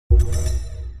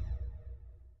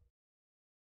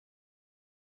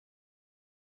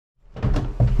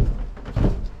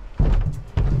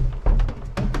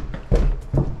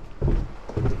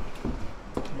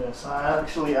So I had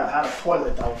a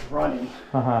toilet that was running,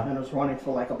 and it was running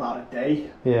for like about a day.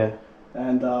 Yeah.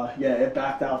 And yeah, it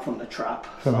backed out from the trap.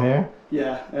 From here?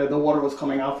 Yeah, the water was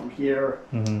coming out from here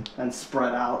and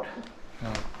spread out.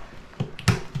 Oh.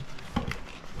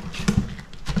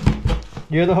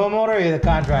 You're the homeowner or you're the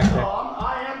contractor?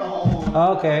 I am the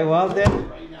homeowner. Okay, well then.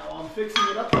 Right now, I'm fixing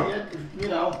it up to get, you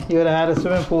know. You would have had a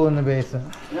swimming pool in the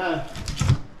basement. Yeah.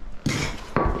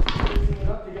 Fixing it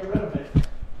up to get rid of it.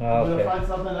 Okay. I'm gonna find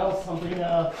something else, something with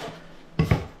a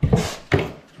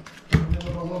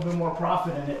little bit more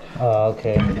profit in it. Oh,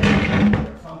 okay.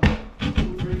 Something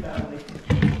 2-3 family.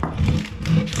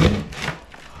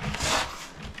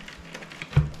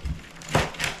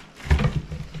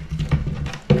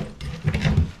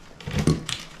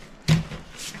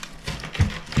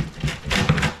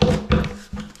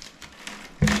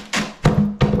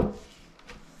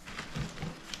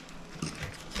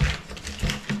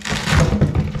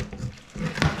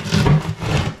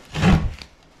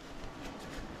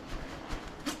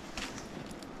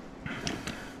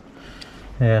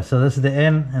 Yeah, so this is the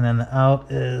in, and then the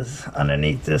out is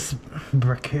underneath this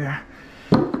brick here.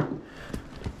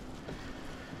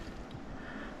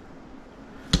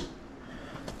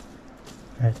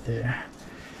 Right there.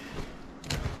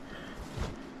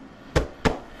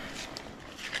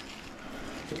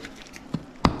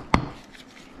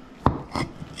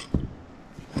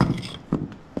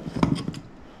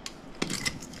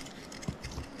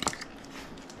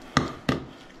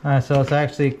 Alright, so it's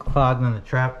actually clogged in the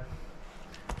trap.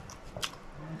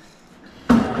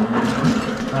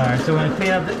 Alright, so we're gonna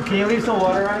clean up can you leave some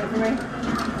water on it for me?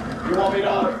 You want me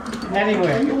to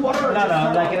anywhere? No,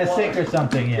 Like in a sink or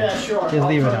something, yeah. Yeah, sure. Just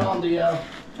leave it on.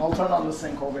 I'll turn on the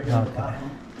sink over here. Okay.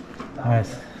 Alright,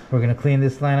 so we're gonna clean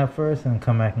this line up first and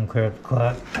come back and clear up the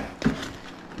clog.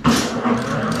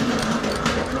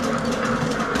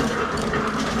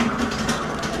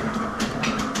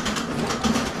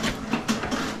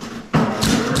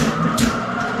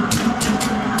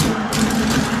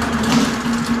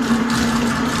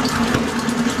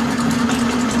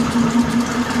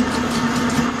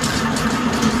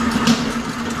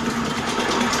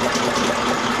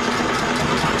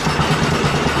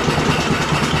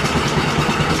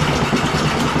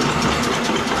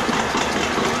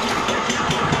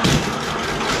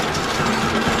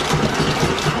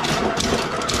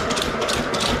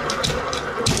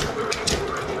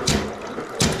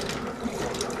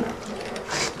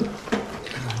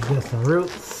 Get some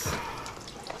roots.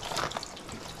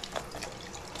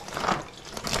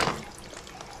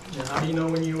 Yeah, how do you know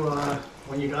when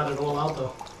you got it all out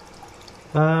though?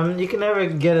 You can never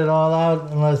get it all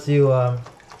out unless you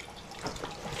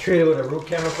treat it with a root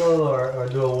chemical or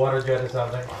do a water jet or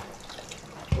something.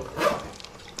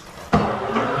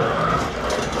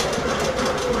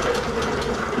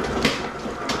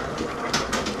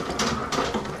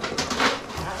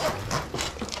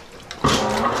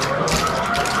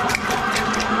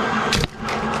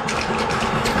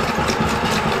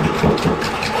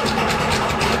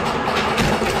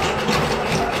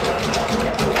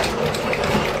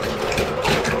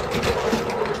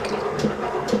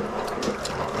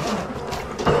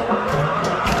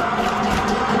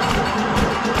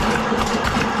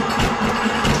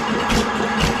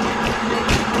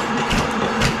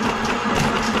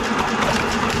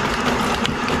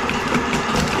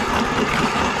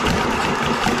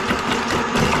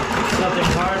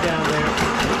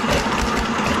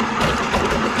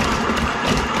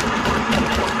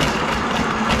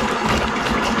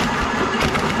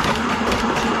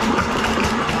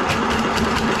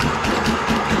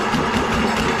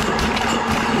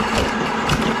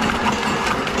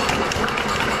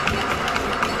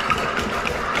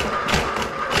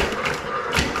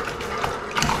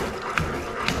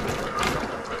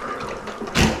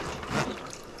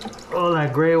 All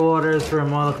that gray water is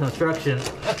from all the construction.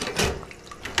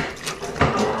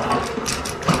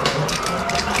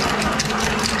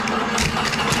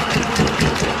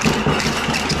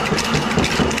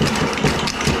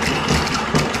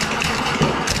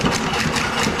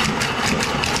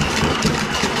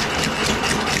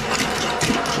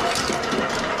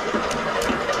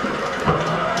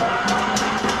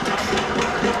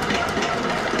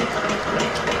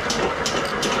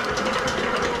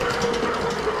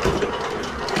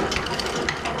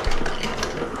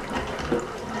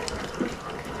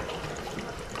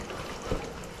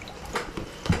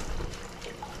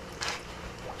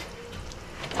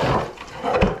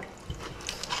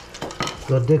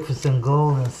 Go dig for some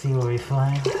gold and see what we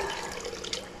find.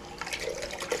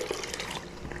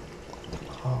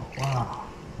 Oh wow.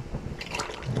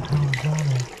 What the hell is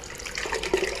that?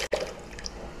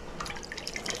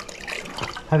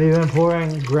 Have you been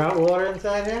pouring grout water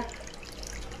inside here?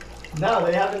 No,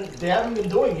 they haven't been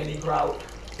doing any grout.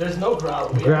 There's no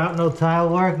grout. Grout, no tile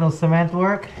work, no cement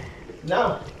work?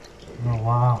 No. Oh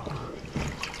wow.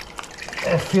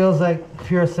 It feels like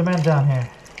pure cement down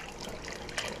here.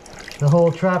 The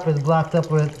whole trap is blocked up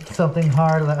with something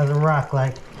hard as a rock,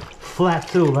 like flat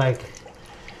too, like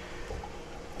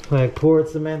poured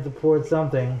cement to poured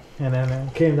something, and then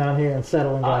it came down here and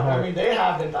settled and got hard. I mean, they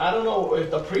haven't. I don't know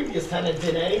if the previous tenant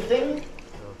did anything.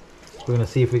 We're gonna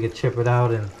see if we can chip it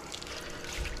out and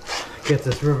get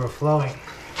this river flowing.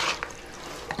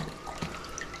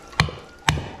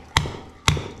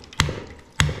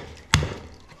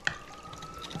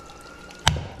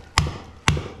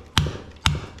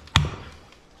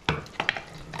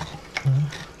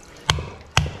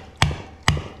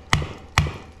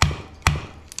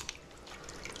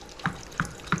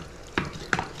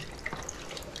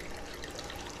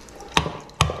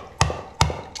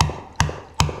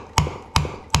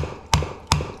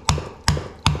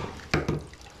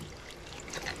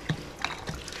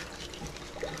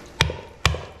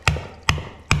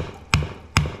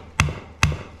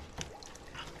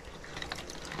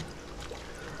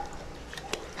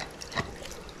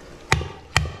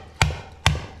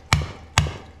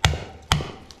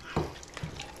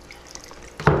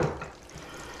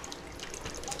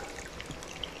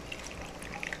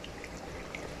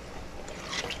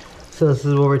 So this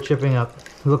is what we're chipping up.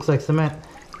 It looks like cement.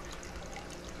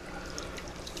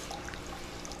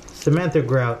 Cement or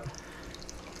grout?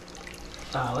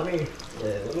 Let me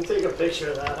take a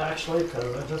picture of that actually,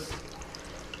 because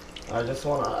I just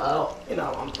want to,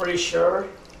 I'm pretty sure.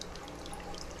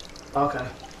 Okay.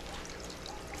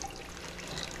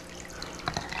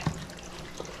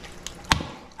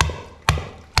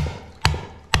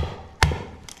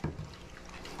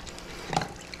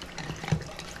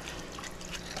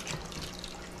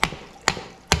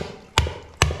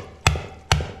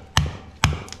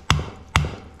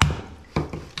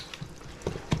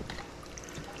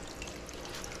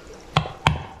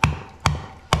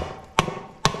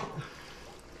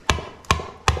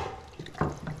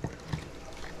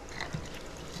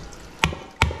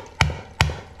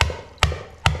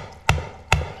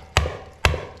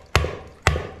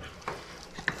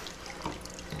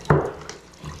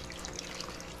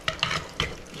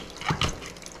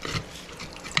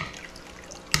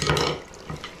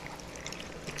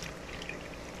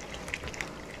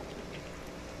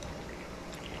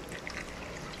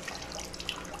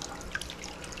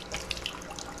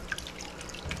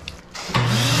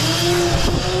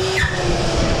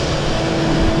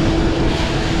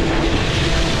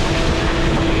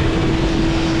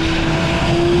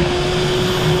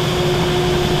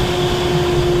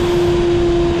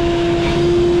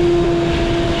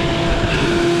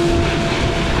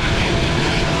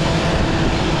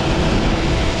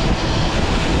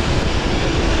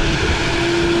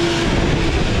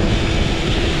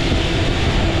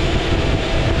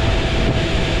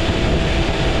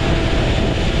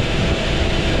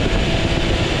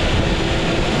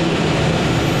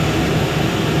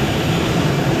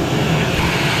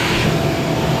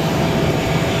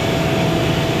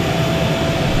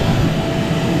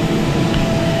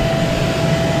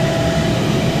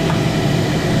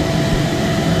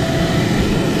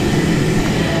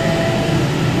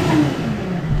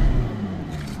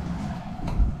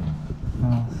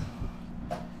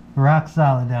 Rock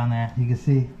solid down there, you can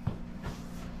see.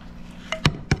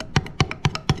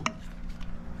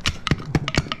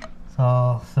 It's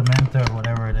all cement or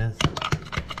whatever it is.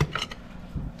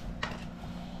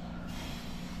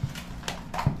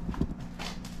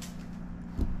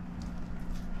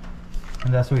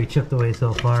 And that's where you chipped away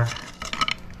so far.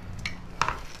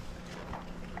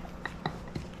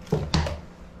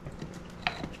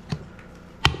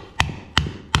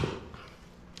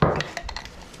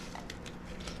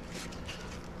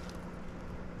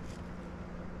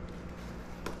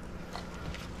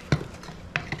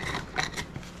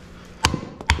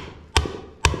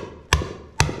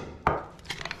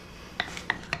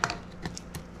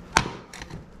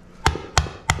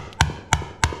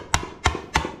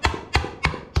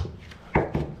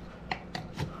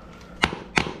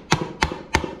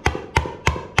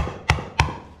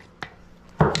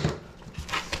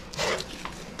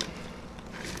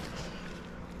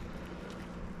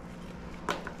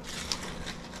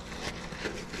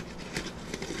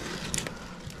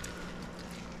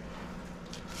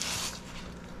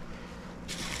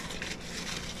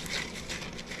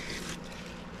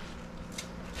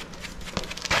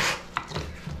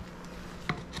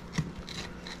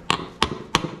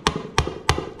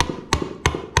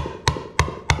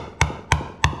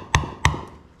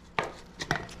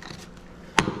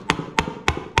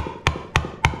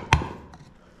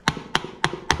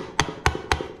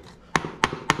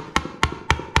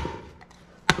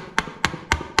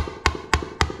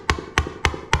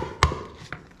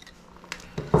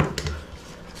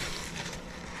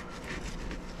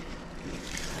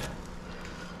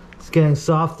 getting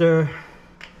softer.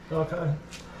 Okay.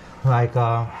 Like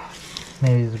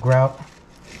maybe it's grout.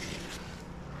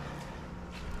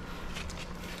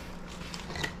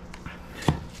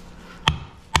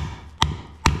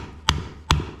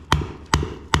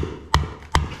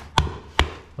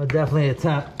 But definitely a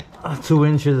top 2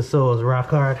 inches or so is rock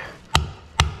hard.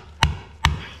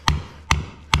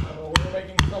 We're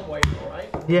making some weight, all right?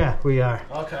 Yeah, we are.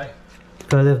 Okay.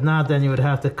 Because if not, then you would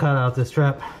have to cut out the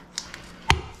strap.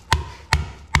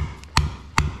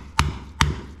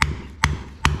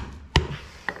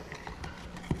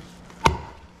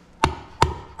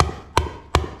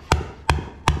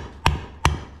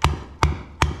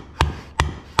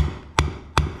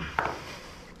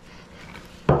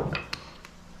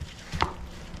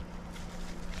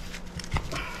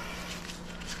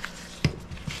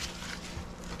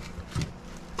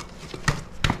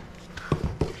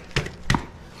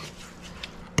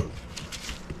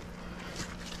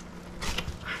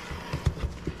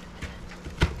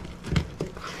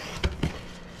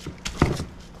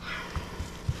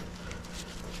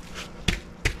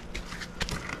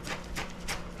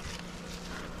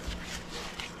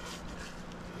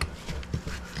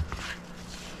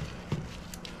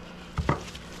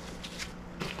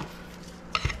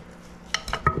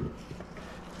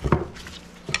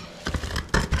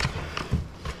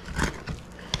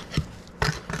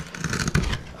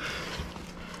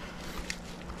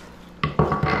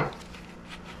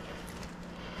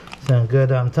 Some good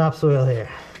topsoil here.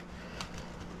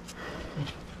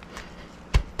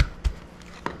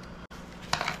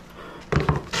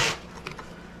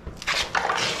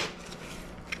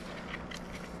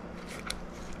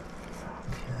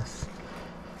 Yes,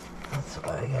 that's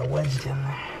why I got wedged in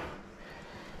there.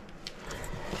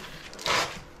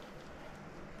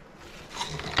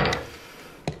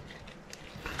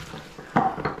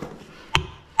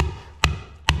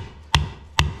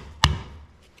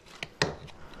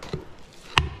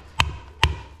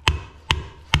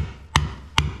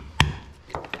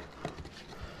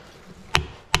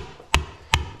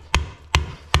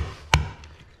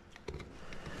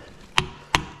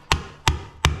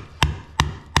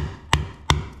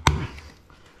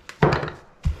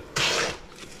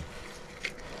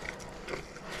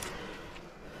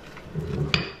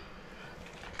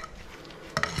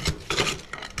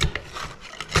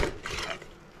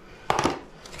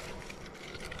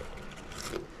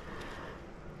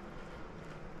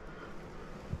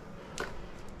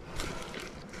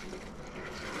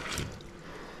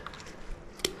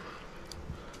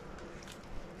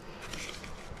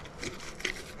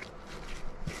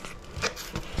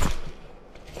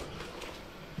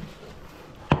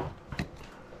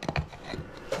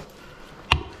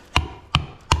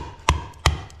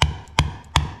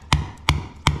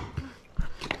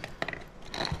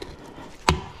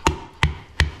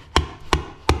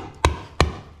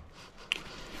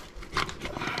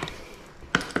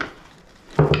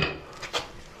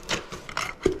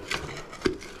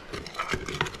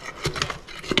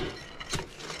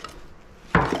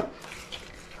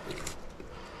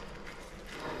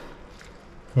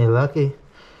 You're lucky.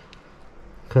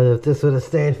 Because if this would have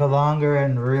stayed for longer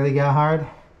and really got hard,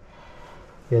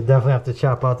 you'd definitely have to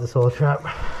chop out this whole trap.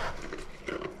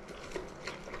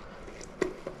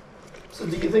 So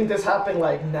do you think this happened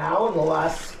like now in the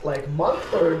last like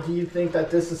month, or do you think that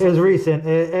this is... It was recent.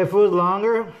 If it was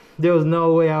longer, there was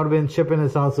no way I would have been chipping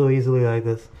this out so easily like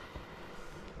this.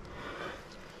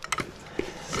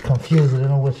 It's confused. I don't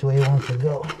know which way it wants to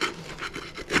go.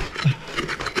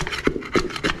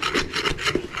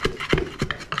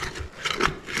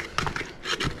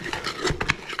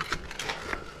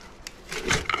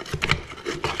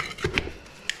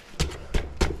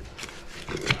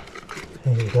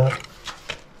 There you go.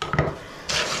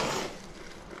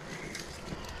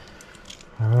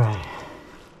 All right.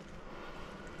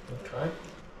 Okay.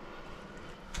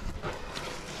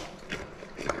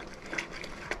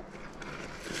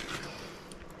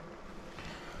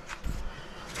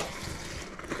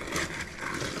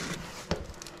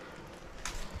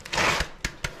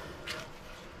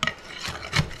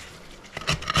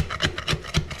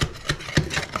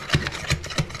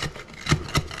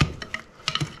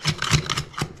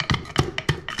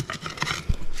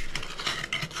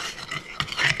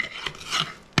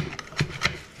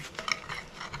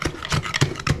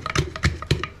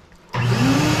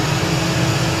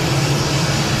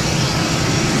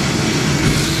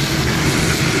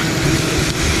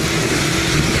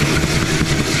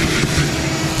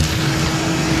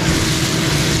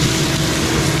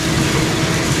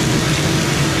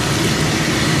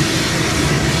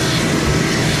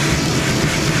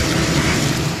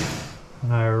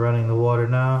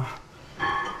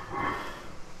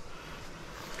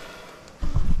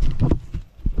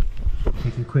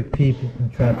 peep. The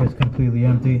trap is completely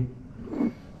empty.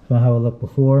 So I'll have a look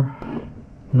before.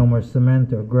 No more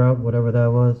cement or grout, whatever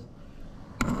that was.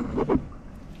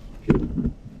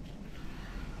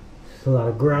 Just a lot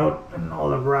of grout and all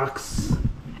the rocks.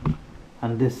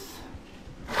 And this,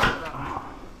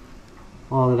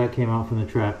 all of that came out from the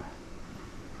trap.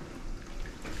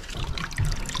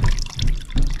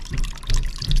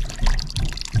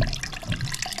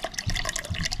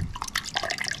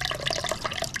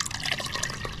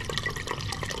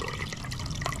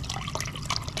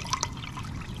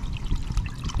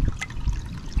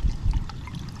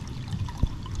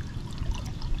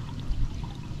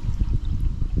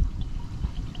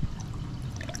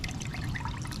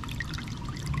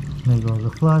 There goes the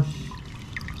flush.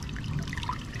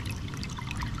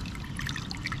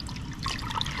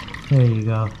 There you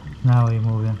go. Now we're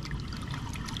moving.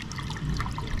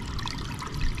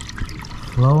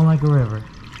 Flowing like a river.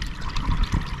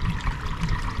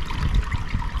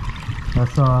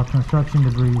 That's all construction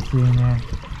debris you see in there.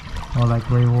 All like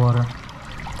gray water.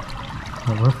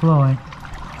 But we're flowing.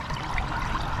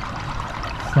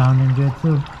 Sounding good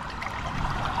too.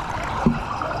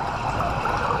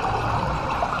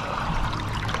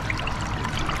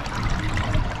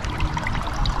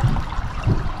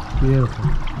 Beautiful.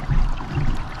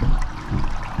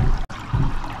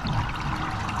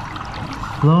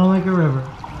 Flowing like a river.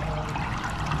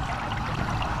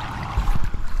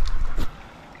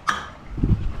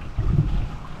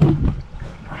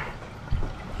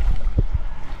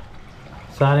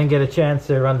 So I didn't get a chance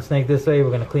to run the snake this way. We're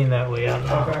going to clean that way out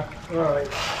now. Okay, alright.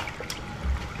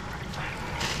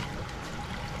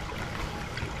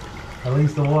 At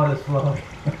least the water's flowing.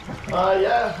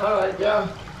 Yeah, alright, yeah.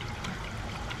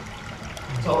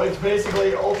 So it's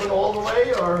basically open all the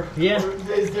way, or, Yeah. or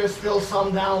is there still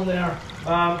some down there?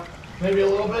 Maybe a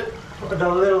little bit? The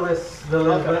littlest, the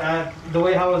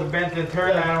way how it was bent and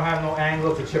turned, I don't have no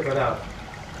angle to chip it out.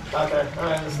 Okay,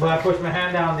 I understand. When I push my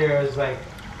hand down there, it's like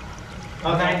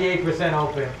 98%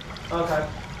 open. Okay.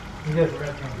 You just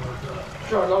rest and go up.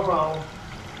 Sure, no problem.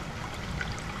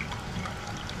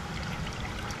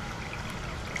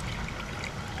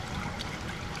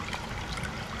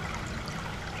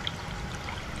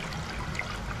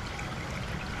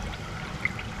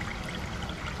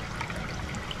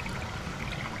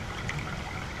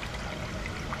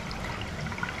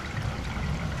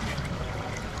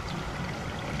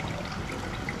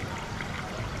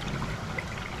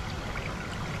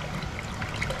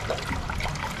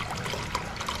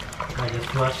 I just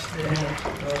flushed it.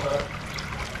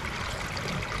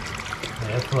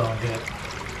 Yeah, it's flowing good.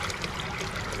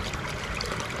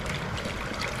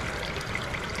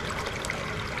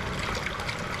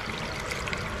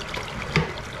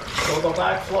 So the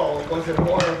backflow, was it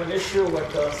more of an issue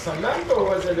with the cement, or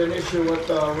was it an issue with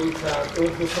the root trap? It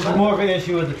was the cement? More of an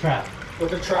issue with the trap. With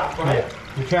the trap, right? Yeah.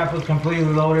 The trap was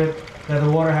completely loaded, that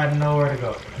the water had nowhere to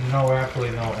go. Nowhere,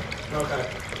 absolutely nowhere. Okay.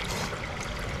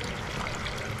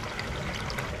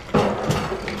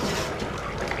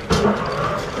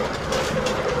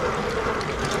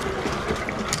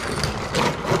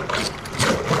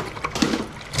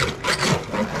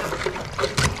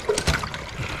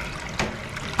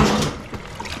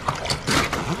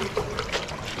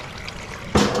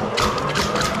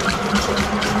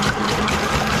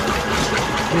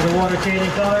 See the water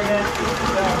changing color again?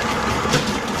 Yeah.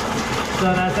 So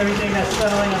that's everything that's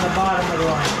settling on the bottom of the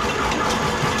line.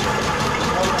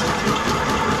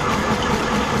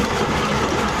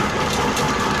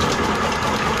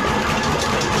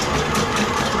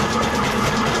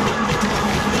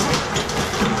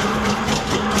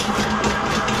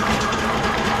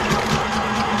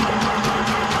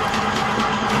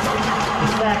 The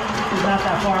stack is not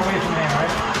that far away from there,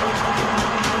 right?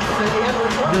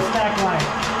 The stack line.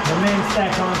 The main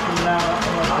stack comes from now.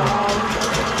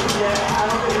 Yeah, I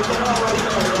don't think it's enough.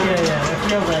 Yeah, it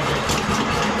feels like it.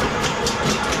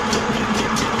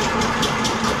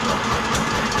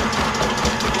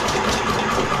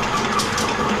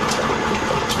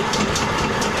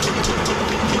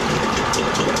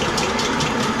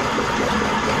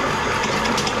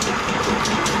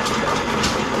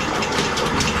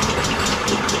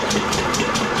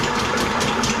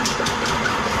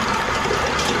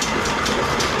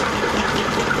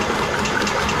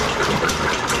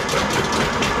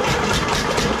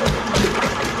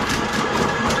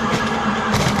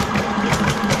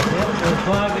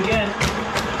 Clogged again.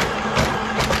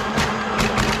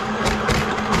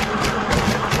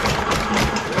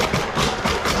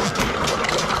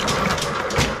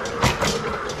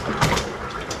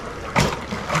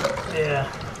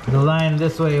 Yeah, the line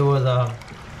this way was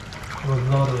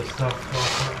loaded with stuff.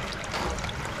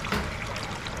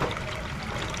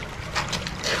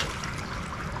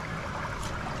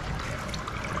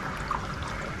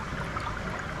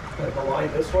 Like the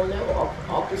line this way now,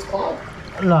 up this clog?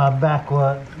 No, back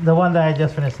one. The one that I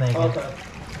just finished snaking. Okay.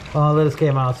 All this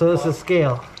came out. So this is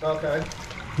scale. Okay.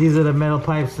 These are the metal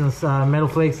pipes inside, metal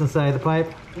flakes inside the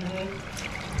pipe. Mm-hmm.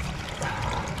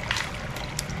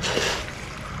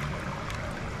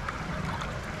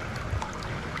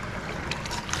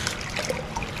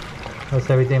 That's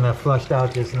everything that flushed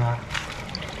out just now.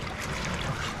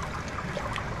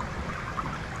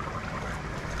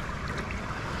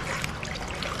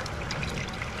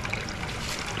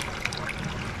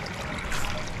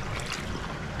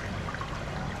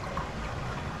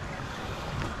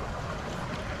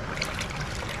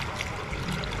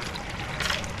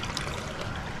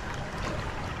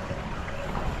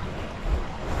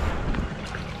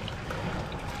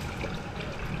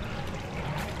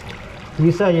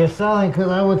 You said you're selling, because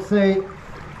I would say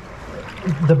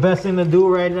the best thing to do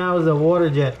right now is a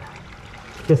water jet.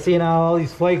 Just seeing how all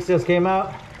these flakes just came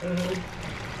out,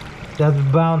 that's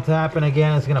bound to happen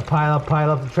again. It's gonna pile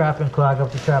up the trap and clog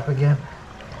up the trap again.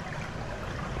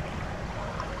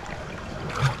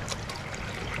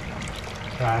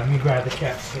 Alright, let me grab the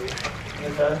caps here.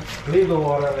 Okay. Leave the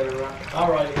water, let it run.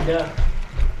 Alrighty, yeah.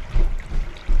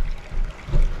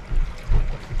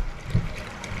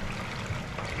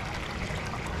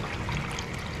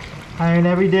 Iron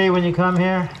every day when you come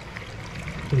here.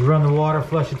 Just run the water,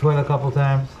 flush the toilet a couple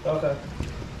times. Okay.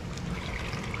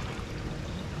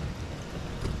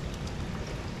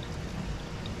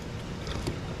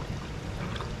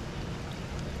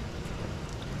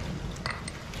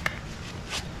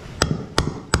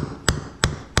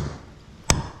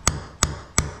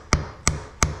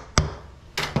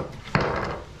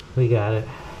 We got it.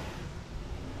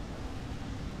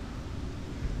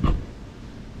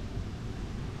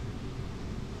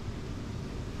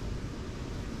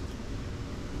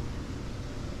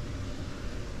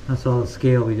 That's all the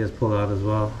scale we just pulled out as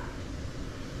well.